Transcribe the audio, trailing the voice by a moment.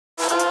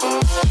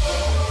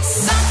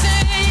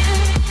Something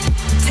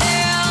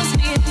tells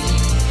me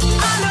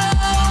I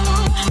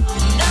know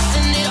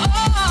nothing at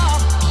all.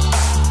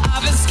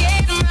 I've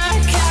escaped my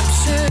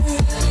capture.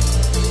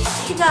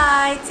 Hey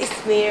guys, it's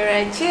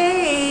Mira-J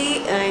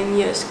on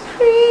your screen.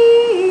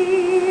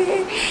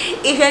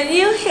 If you're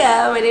new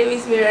here, my name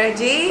is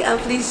Mira-J, and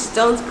please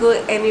don't go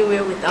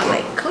anywhere without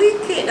like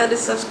clicking on the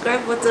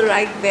subscribe button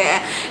right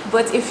there.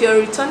 But if you're a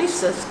returning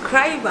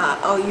subscriber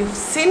or you've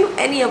seen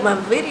any of my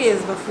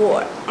videos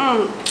before,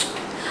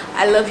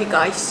 I love you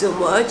guys so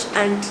much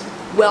and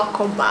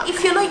welcome back.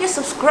 If you're not yet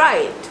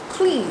subscribed,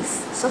 please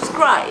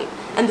subscribe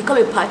and become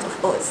a part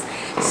of us.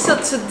 So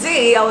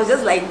today I was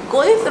just like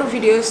going through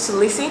videos to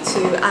listen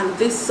to, and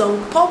this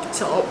song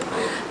popped up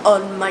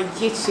on my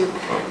YouTube,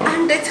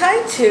 and the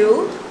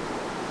title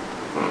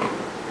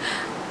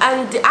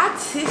and the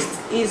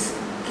artist is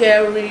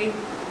GERRY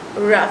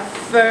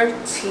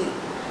RAFFERTY.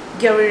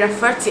 GERRY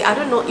RAFFERTY. I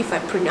don't know if I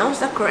pronounced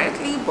that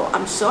correctly, but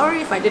I'm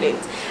sorry if I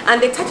didn't.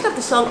 And the title of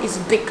the song is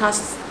Baker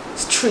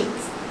Street.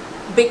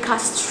 Baker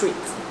Street.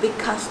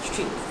 Baker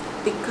Street.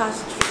 Baker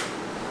Street.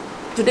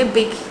 Do they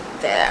bake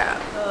there?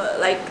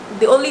 Like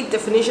the only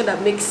definition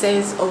that makes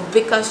sense of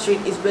Baker Street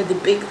is where they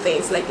bake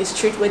things, like a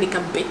street where they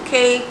can bake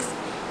cakes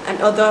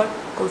and other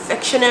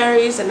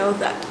confectionaries and all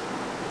that.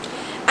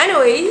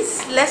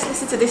 Anyways, let's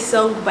listen to this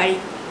song by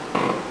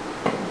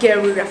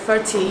GERRY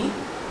RAFFERTY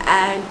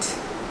and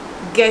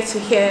get to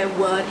hear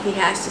what he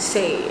has to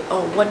say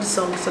or what the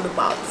song is all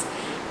about.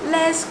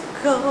 Let's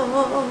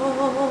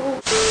go.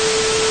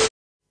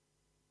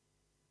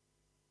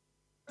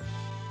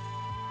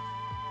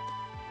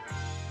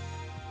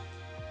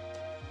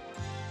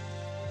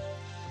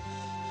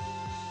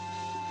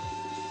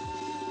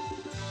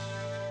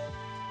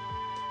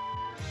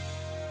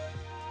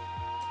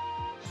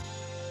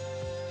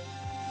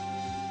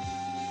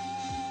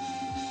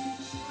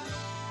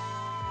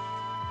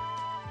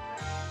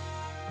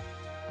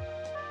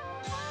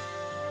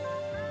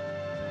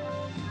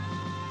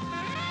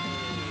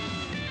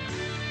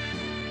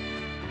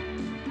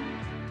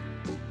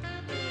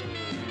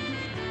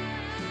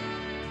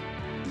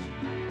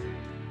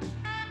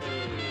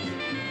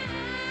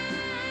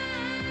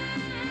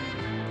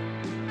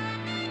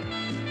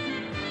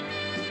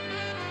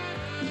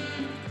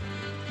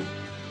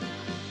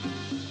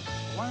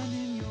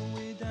 Winding your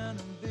way down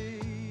on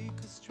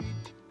Baker Street,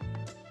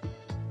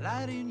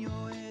 light in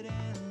your head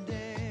and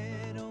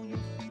dead on your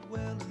feet.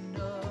 Well,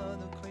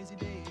 another crazy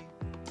day.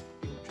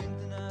 You'll drink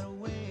the night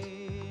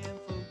away and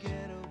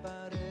forget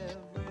about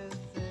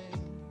everything.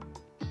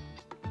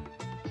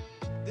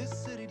 This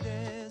city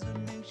desert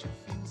makes you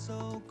feel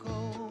so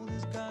cold.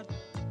 It's got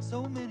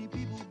so many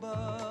people,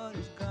 but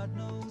it's got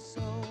no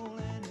soul,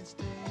 and it's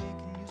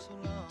taken you so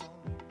long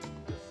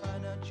to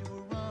find out you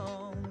were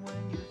wrong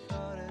when you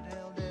thought it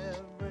held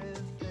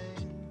everything.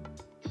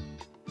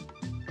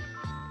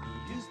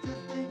 You used to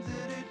think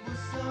that it was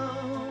so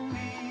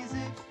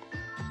easy.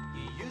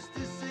 You used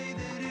to say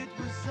that it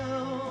was so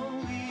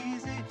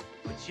easy,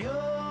 but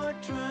you're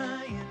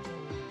trying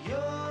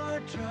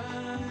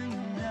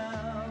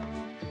now.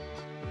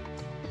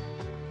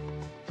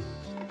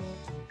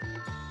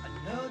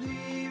 Another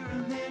year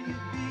and then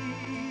you'd be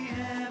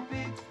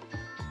happy.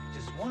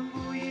 Just one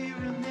more year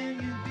and then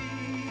you'd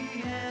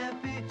be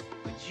happy,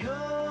 but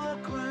you're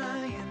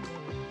crying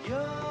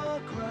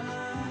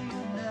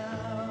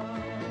now.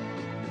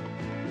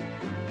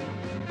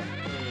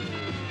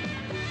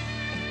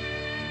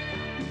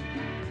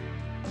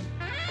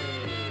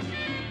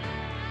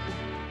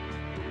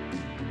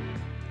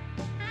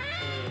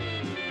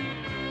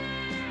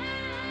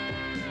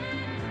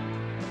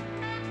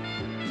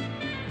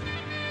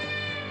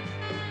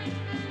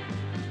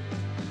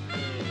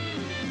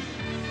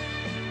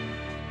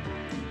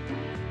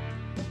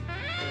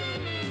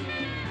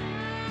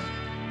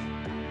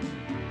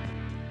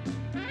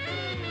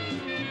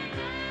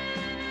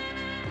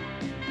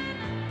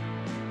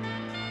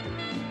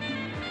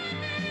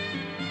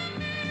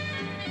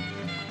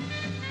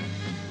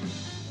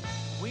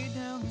 Way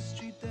down the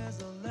street there's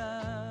a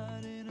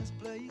light in his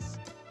place.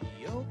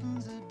 He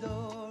opens the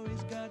door,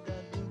 he's got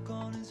that look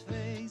on his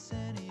face,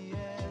 and he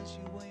asks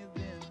you where you've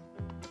been.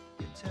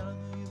 You tell him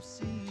who you've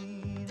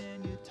seen,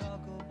 and you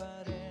talk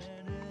about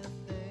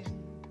anything.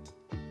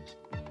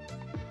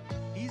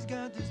 He's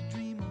got this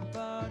dream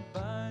about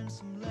buying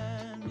some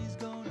land. He's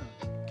gonna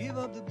give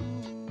up the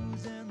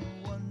booze and the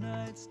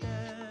one-night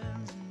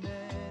stands, and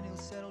then he'll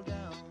settle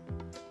down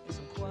in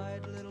some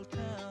quiet little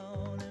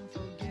town and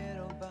forget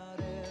about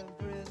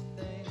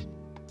everything.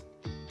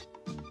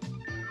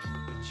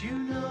 But you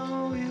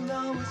know he'll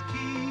always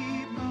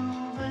keep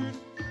moving.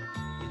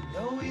 You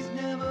know he's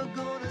never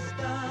gonna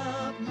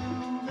stop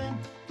moving,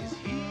 'cause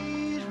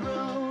he's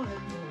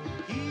rolling,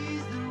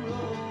 he's the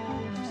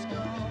rolling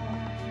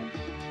stone.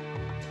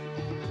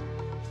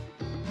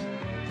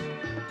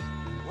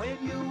 When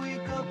you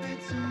wake up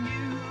it's a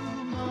new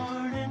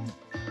morning.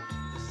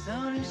 The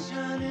sun is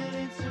shining,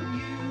 it's a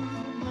new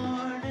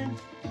morning.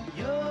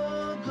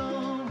 You're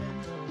going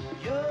home.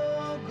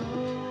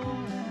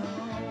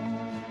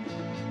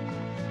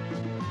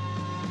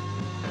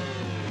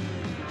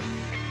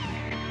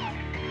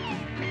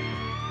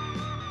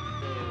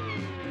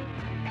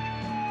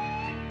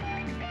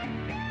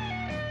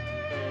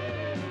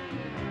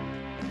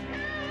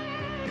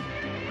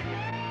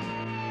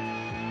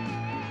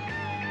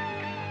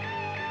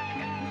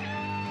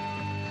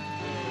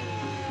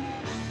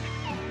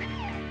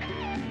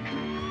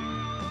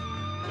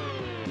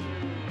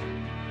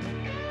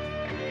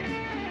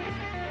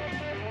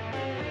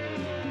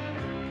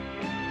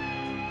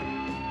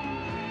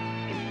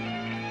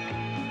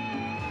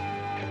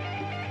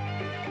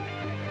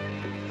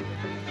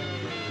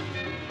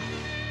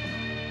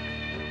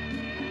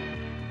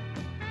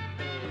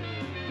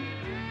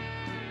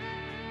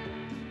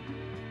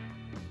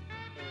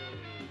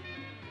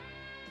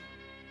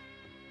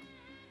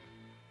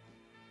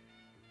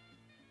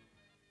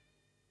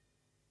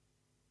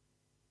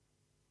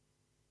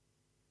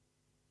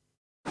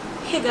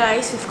 Hey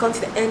guys, we've come to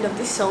the end of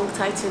this song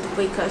titled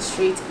Baker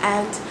Street,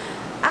 and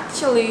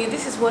actually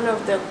this is one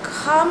of the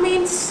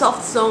calming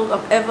soft songs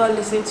I've ever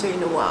listened to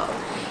in a while.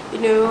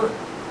 You know,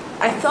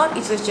 I thought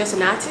it was just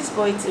an artist,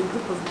 but it's a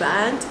group of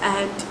band,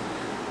 and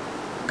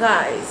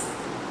guys,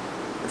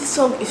 this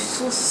song is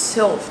so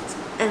soft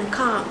and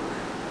calm,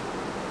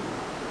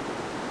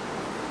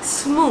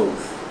 smooth.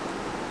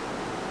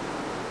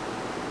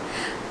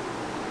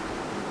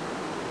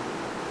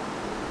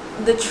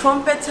 The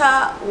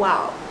trumpeter,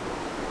 wow.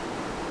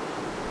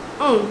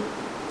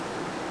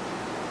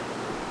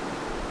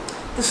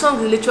 The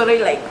song is literally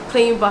like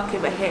playing back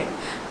in my head.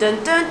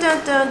 Dun dun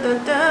dun dun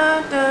dun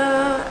dun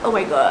dun. Oh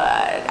my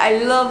god,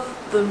 I love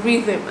the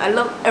rhythm, I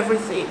love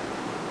everything.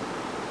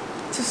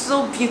 It's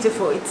so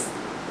beautiful.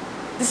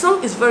 The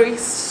song is very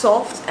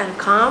soft and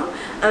calm,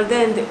 and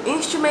then the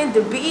instrument,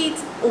 the beat,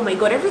 oh my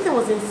god, everything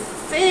was in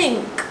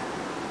sync.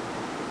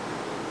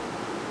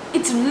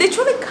 It's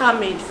literally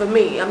calming for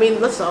me. I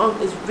mean, the song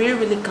is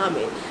really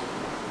calming.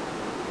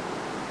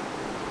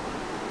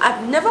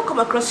 I've never come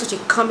across such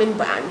a calming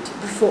band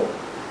before.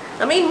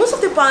 I mean, most of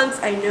the bands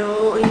I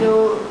know, you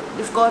know,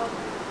 they've got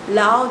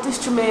loud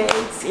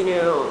instruments, you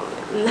know,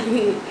 like,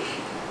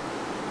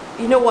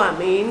 you know what I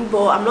mean.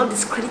 But I'm not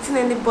discrediting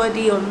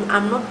anybody, or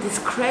I'm not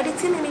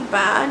discrediting any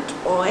band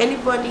or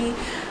anybody.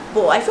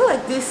 But I feel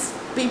like these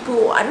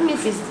people, I don't know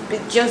if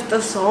it's just the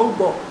song,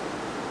 but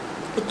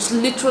it's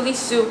literally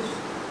so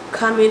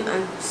calming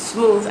and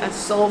smooth and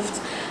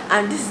soft.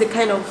 And this is the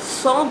kind of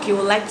song you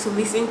would like to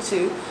listen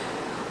to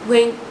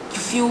when you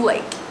feel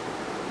like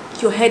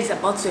your head is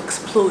about to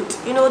explode.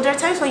 You know, there are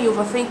times when you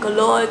overthink a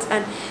lot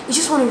and you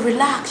just want to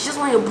relax, you just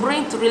want your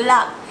brain to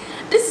relax.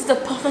 This is the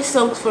perfect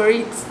song for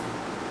it.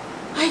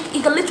 Like,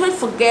 you can literally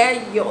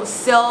forget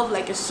yourself,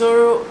 like your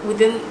sorrow,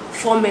 within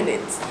 4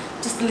 minutes.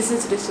 Just listen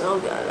to the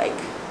song and like,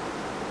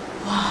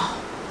 wow.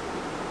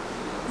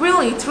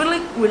 Really, it's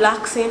really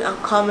relaxing and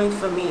calming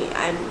for me,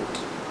 and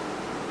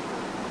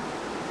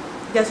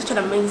they're such an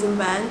amazing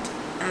band.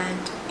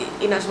 And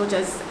in as much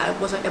as I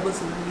wasn't able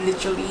to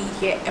literally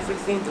hear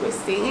everything they were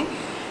saying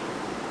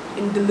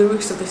in the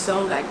lyrics of the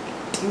song, I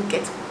didn't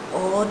get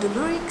all the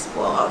lyrics,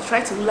 but I'll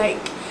try to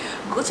like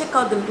go check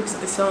out the lyrics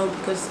of the song,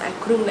 because I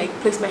couldn't like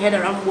place my head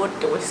around what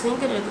they were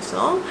singing in the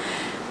song.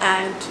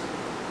 And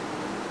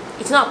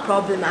it's not a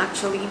problem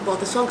actually, but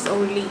the songs are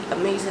really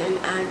amazing,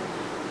 and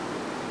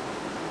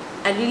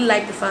I really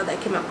like the fact that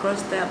I came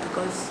across there,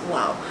 because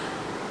wow,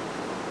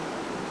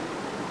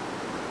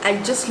 I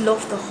just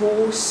love the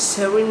whole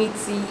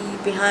serenity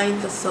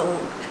behind the song.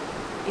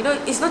 You know,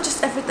 it's not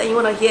just everything you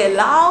want to hear.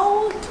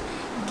 Loud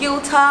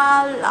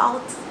guitar,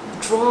 loud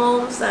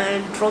drums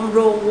and drum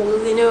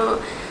rolls, you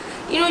know.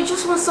 You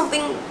just want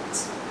something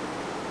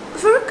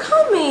very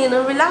calming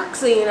and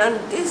relaxing, and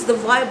this is the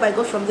vibe I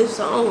got from this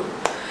song.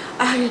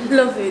 I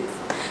love it.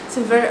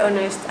 To be very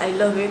honest, I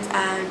love it.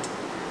 And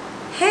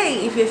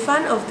hey, if you're a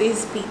fan of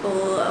these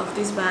people, of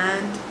this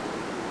band,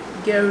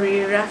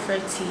 GERRY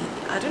RAFFERTY,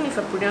 I don't know if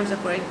I pronounced it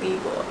correctly,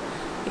 but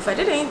if I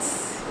didn't,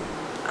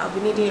 I'll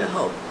be needing your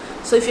help.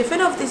 So if you're a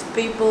fan of these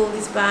people,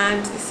 this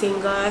band, these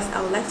singers,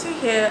 I would like to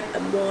hear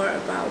more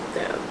about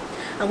them,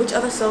 and which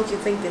other songs you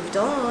think they've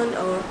done,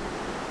 or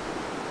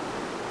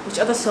which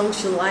other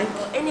songs you like,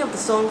 or any of the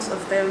songs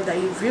of them that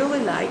you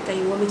really like that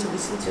you want me to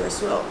listen to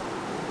as well.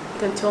 You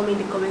can tell me in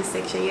the comment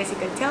section. Yes, you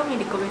can tell me in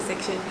the comment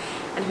section.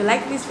 And if you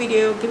like this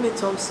video, give me a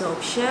thumbs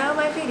up, share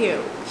my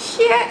video,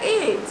 share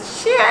it,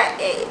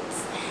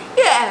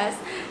 yes.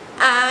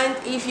 And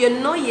if you're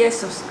not yet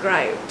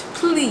subscribed,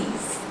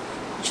 please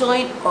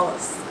join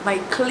us by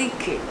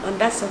clicking on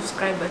that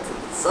subscribe button.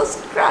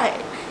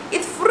 Subscribe,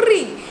 it's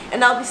free,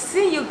 and I'll be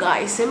seeing you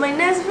guys in my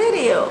next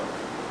video.